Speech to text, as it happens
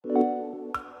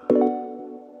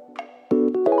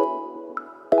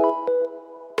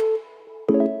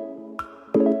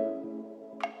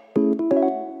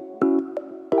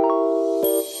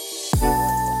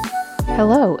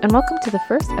Hello, and welcome to the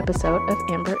first episode of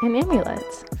Amber and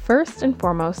Amulets. First and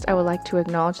foremost, I would like to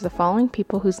acknowledge the following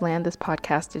people whose land this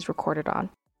podcast is recorded on: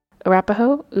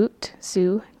 Arapaho, Ute,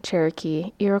 Sioux,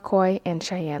 Cherokee, Iroquois, and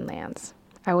Cheyenne lands.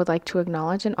 I would like to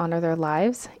acknowledge and honor their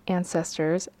lives,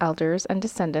 ancestors, elders, and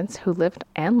descendants who lived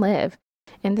and live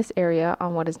in this area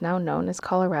on what is now known as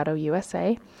Colorado,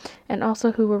 USA, and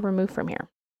also who were removed from here.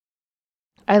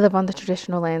 I live on the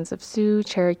traditional lands of Sioux,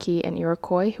 Cherokee, and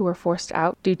Iroquois who were forced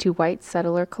out due to white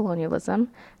settler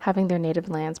colonialism, having their native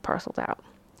lands parceled out.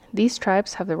 These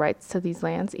tribes have the rights to these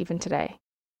lands even today.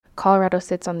 Colorado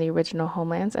sits on the original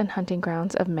homelands and hunting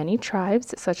grounds of many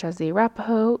tribes such as the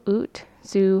Arapaho, Ute,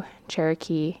 Sioux,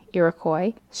 Cherokee,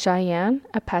 Iroquois, Cheyenne,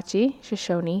 Apache,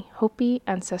 Shoshone, Hopi,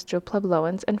 Ancestral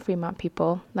Puebloans, and Fremont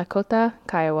people, Lakota,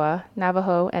 Kiowa,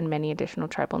 Navajo, and many additional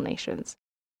tribal nations.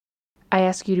 I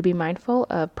ask you to be mindful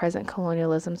of present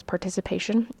colonialism's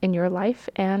participation in your life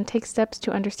and take steps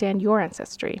to understand your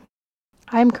ancestry.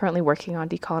 I am currently working on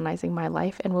decolonizing my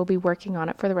life and will be working on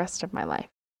it for the rest of my life.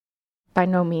 By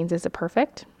no means is it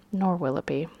perfect, nor will it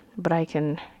be, but I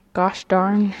can gosh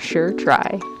darn sure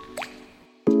try.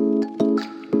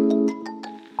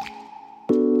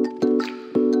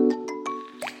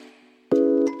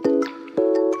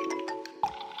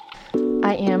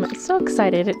 I am so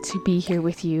excited to be here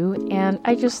with you, and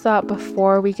I just thought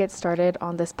before we get started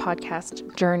on this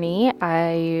podcast journey,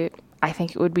 I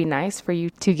think it would be nice for you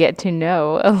to get to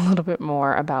know a little bit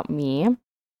more about me.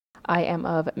 I am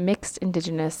of mixed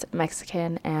Indigenous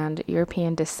Mexican and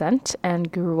European descent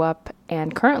and grew up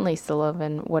and currently still live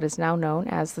in what is now known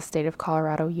as the state of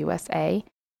Colorado, USA,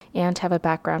 and have a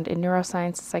background in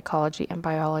neuroscience, psychology, and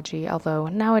biology, although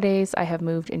nowadays I have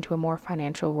moved into a more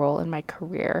financial role in my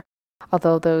career.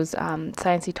 Although those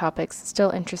sciencey topics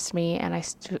still interest me, and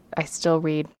I still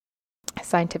read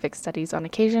scientific studies on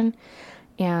occasion,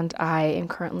 and I am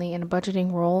currently in a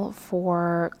budgeting role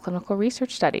for clinical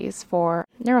research studies for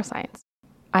neuroscience.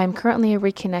 I'm currently a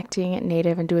reconnecting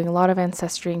native and doing a lot of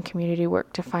ancestry and community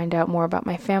work to find out more about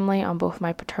my family on both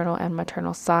my paternal and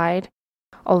maternal side.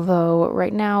 Although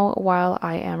right now, while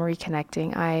I am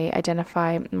reconnecting, I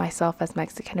identify myself as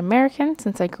Mexican American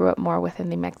since I grew up more within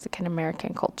the Mexican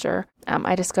American culture.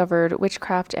 I discovered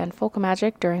witchcraft and folk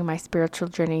magic during my spiritual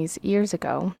journeys years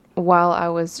ago, while I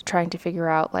was trying to figure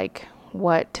out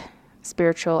what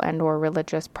spiritual and or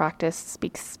religious practice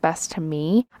speaks best to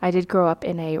me. I did grow up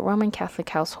in a Roman Catholic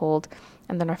household,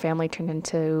 and then our family turned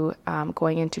into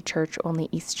going into church only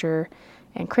Easter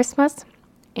and Christmas.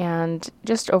 And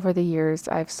just over the years,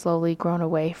 I've slowly grown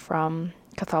away from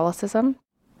Catholicism.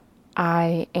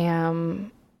 I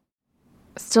am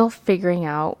still figuring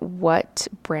out what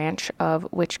branch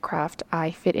of witchcraft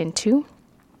I fit into.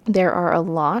 There are a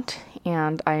lot,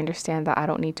 and I understand that I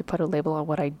don't need to put a label on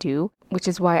what I do, which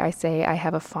is why I say I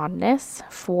have a fondness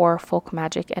for folk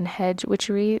magic and hedge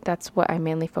witchery. That's what I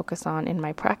mainly focus on in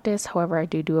my practice. However, I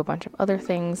do a bunch of other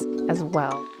things as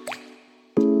well.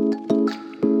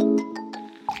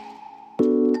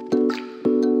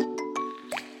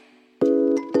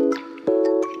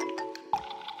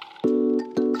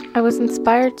 I was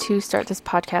inspired to start this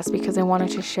podcast because I wanted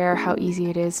to share how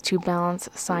easy it is to balance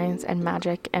science and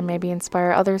magic and maybe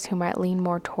inspire others who might lean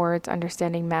more towards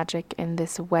understanding magic in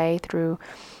this way through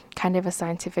kind of a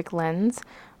scientific lens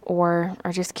or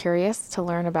are just curious to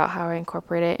learn about how I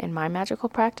incorporate it in my magical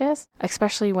practice,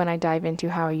 especially when I dive into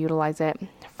how I utilize it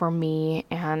for me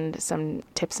and some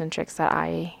tips and tricks that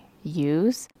I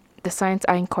use. The science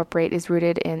I incorporate is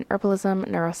rooted in herbalism,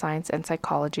 neuroscience, and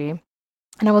psychology.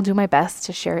 And I will do my best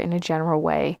to share it in a general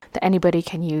way that anybody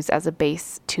can use as a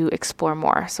base to explore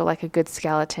more. So like a good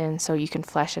skeleton so you can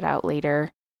flesh it out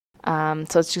later. So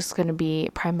it's just going to be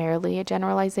primarily a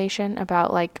generalization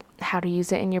about how to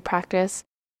use it in your practice.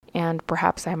 And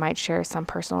perhaps I might share some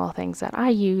personal things that I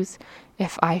use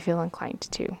if I feel inclined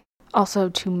to. Also,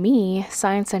 to me,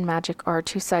 science and magic are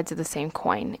two sides of the same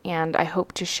coin, and I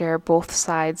hope to share both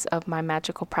sides of my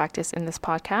magical practice in this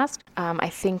podcast. I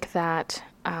think that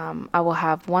I will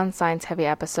have one science-heavy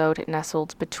episode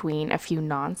nestled between a few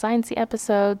non-sciencey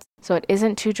episodes, so it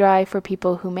isn't too dry for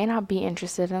people who may not be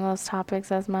interested in those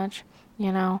topics as much,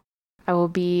 I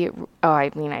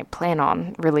plan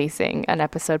on releasing an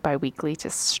episode bi-weekly to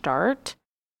start,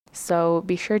 so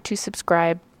be sure to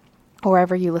subscribe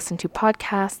wherever you listen to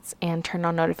podcasts and turn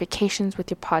on notifications with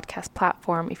your podcast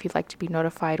platform if you'd like to be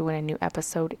notified when a new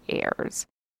episode airs.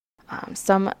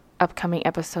 Some upcoming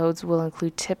episodes will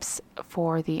include tips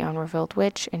for the unrevealed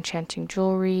witch, enchanting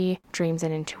jewelry, dreams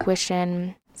and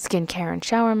intuition, skincare and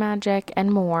shower magic,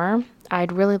 and more.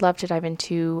 I'd really love to dive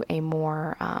into a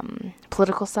more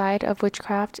political side of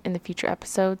witchcraft in the future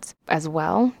episodes as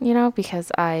well,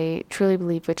 because I truly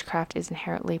believe witchcraft is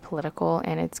inherently political,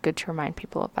 and it's good to remind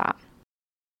people of that.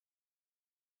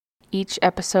 Each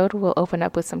episode will open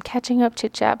up with some catching up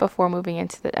chit chat before moving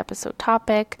into the episode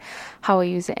topic, how I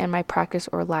use it in my practice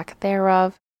or lack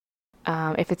thereof.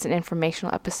 If it's an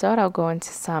informational episode, I'll go into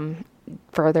some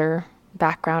further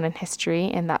background and history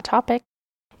in that topic.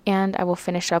 And I will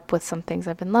finish up with some things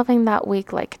I've been loving that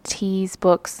week, like teas,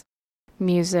 books,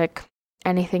 music,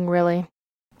 anything really.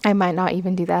 I might not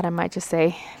even do that. I might just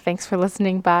say, thanks for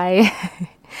listening, bye.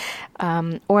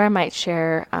 Or I might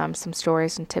share some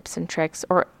stories and tips and tricks,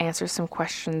 or answer some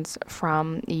questions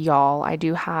from y'all. I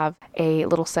do have a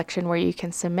little section where you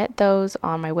can submit those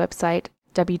on my website,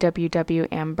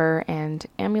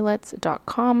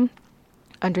 www.amberandamulets.com,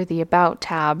 under the About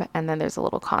tab, and then there's a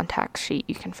little contact sheet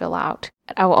you can fill out.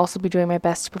 I will also be doing my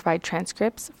best to provide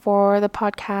transcripts for the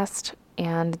podcast,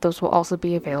 and those will also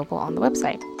be available on the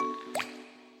website.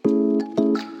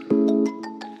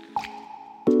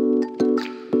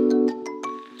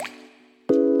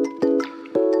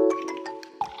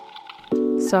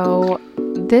 So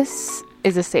this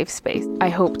is a safe space. I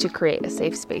hope to create a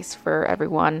safe space for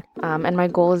everyone. And my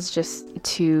goal is just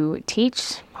to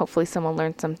teach. Hopefully someone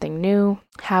learns something new,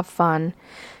 have fun,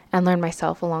 and learn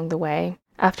myself along the way.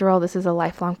 After all, this is a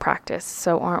lifelong practice.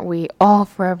 So aren't we all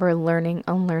forever learning,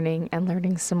 unlearning, and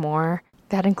learning some more?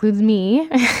 That includes me.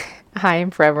 I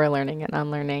am forever learning and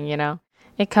unlearning,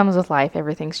 It comes with life.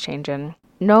 Everything's changing.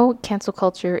 No cancel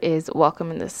culture is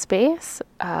welcome in this space,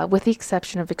 with the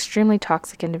exception of extremely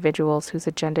toxic individuals whose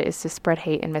agenda is to spread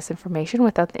hate and misinformation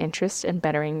without the interest in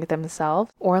bettering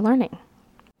themselves or learning.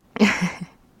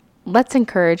 Let's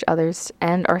encourage others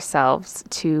and ourselves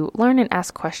to learn and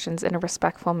ask questions in a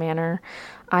respectful manner.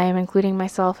 I am including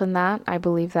myself in that. I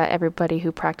believe that everybody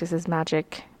who practices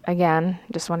magic, again,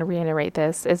 just want to reiterate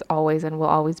this, is always and will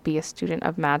always be a student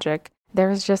of magic.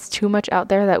 There's just too much out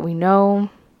there that we know,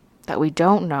 that we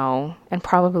don't know, and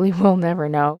probably will never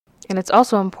know. And it's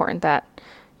also important that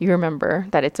you remember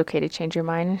that it's okay to change your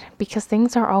mind, because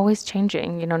things are always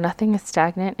changing. Nothing is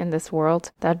stagnant in this world.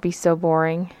 That'd be so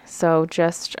boring. So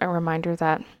just a reminder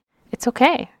that it's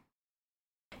okay.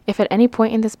 If at any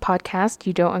point in this podcast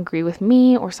you don't agree with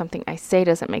me, or something I say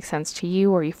doesn't make sense to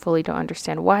you, or you fully don't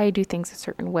understand why I do things a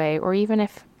certain way, or even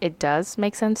if it does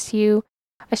make sense to you,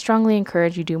 I strongly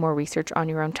encourage you do more research on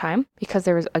your own time, because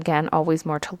there is, again, always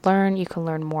more to learn. You can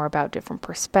learn more about different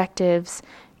perspectives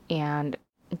and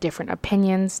different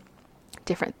opinions,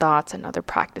 different thoughts, and other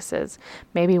practices.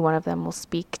 Maybe one of them will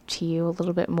speak to you a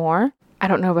little bit more. I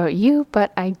don't know about you,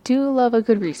 but I do love a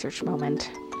good research moment.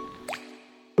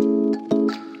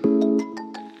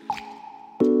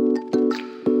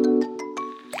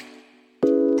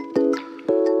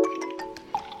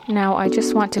 Now, I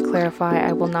just want to clarify,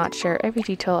 I will not share every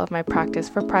detail of my practice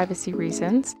for privacy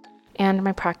reasons, and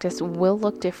my practice will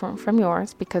look different from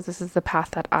yours because this is the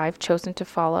path that I've chosen to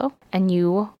follow, and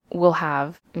you will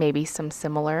have maybe some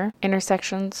similar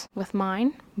intersections with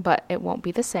mine, but it won't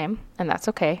be the same, and that's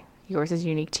okay. Yours is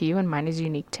unique to you and mine is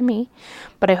unique to me,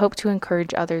 but I hope to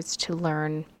encourage others to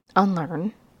learn,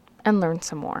 unlearn, and learn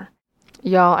some more.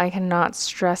 Y'all, I cannot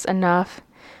stress enough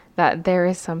that there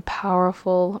is some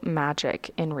powerful magic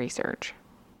in research.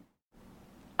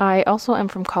 I also am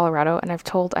from Colorado, and I've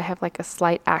told I have like a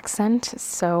slight accent,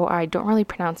 so I don't really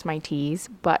pronounce my T's,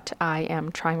 but I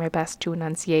am trying my best to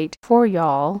enunciate for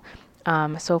y'all.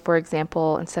 So for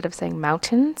example, instead of saying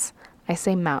mountains, I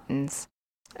say mountains.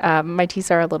 My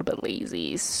T's are a little bit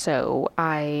lazy, so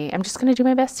I am just going to do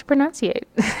my best to pronunciate.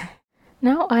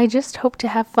 Now, I just hope to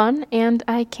have fun, and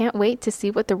I can't wait to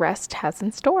see what the rest has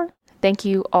in store. Thank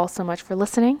you all so much for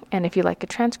listening, and if you'd like a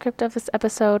transcript of this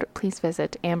episode, please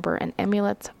visit Amber and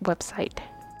Amulet's website.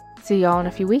 See y'all in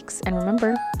a few weeks, and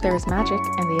remember, there is magic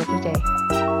in the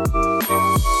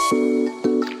everyday.